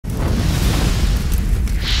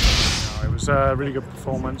a really good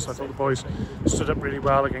performance. I thought the boys stood up really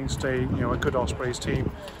well against a good Ospreys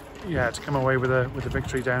team. Yeah, to come away with a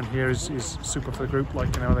victory down here is super for the group.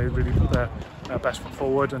 Like, they really put their best foot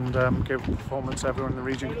forward and gave a performance everyone in the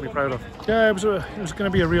region can be proud of. Yeah, it was going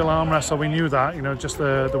to be a real arm wrestle. We knew that. Just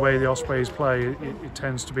the way the Ospreys play, it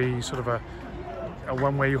tends to be sort of a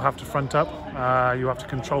one where you have to front up, you have to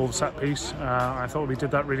control the set piece. I thought we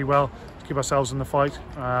did that really well to keep ourselves in the fight.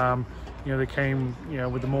 They came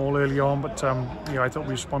with the maul early on, but I thought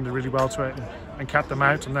we responded really well to it and kept them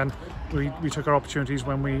out, and then we took our opportunities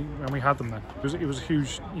when we had them. Then it was a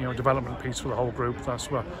huge development piece for the whole group. That's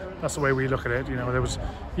the way we look at it. There was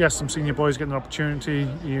some senior boys getting an opportunity,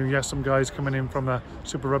 some guys coming in from the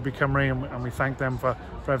Super Rugby Cymru, and we thank them for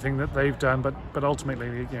everything that they've done, but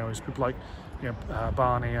ultimately it's people like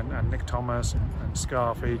Barney and Nick Thomas and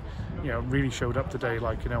Scarfy really showed up today,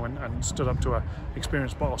 and stood up to a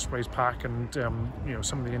experienced Ospreys pack, and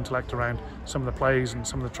some of the intellect around some of the plays and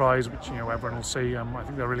some of the tries, which everyone will see. I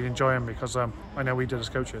think they'll really enjoy them, because I know we did as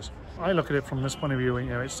coaches. I look at it from this point of view.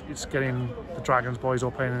 It's getting the Dragons boys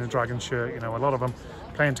all playing in a Dragons shirt. A lot of them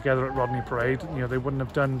playing together at Rodney Parade. They wouldn't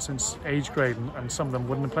have done since age grade, and some of them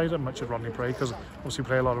wouldn't have played that much at Rodney Parade, because obviously we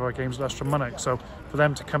play a lot of our games at Monarch. So for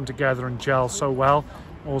them to come together and gel so well,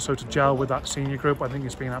 also to gel with that senior group, I think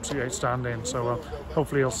it's been absolutely outstanding. So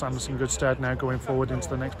hopefully it'll stand us in good stead now going forward into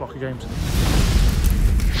the next block of games.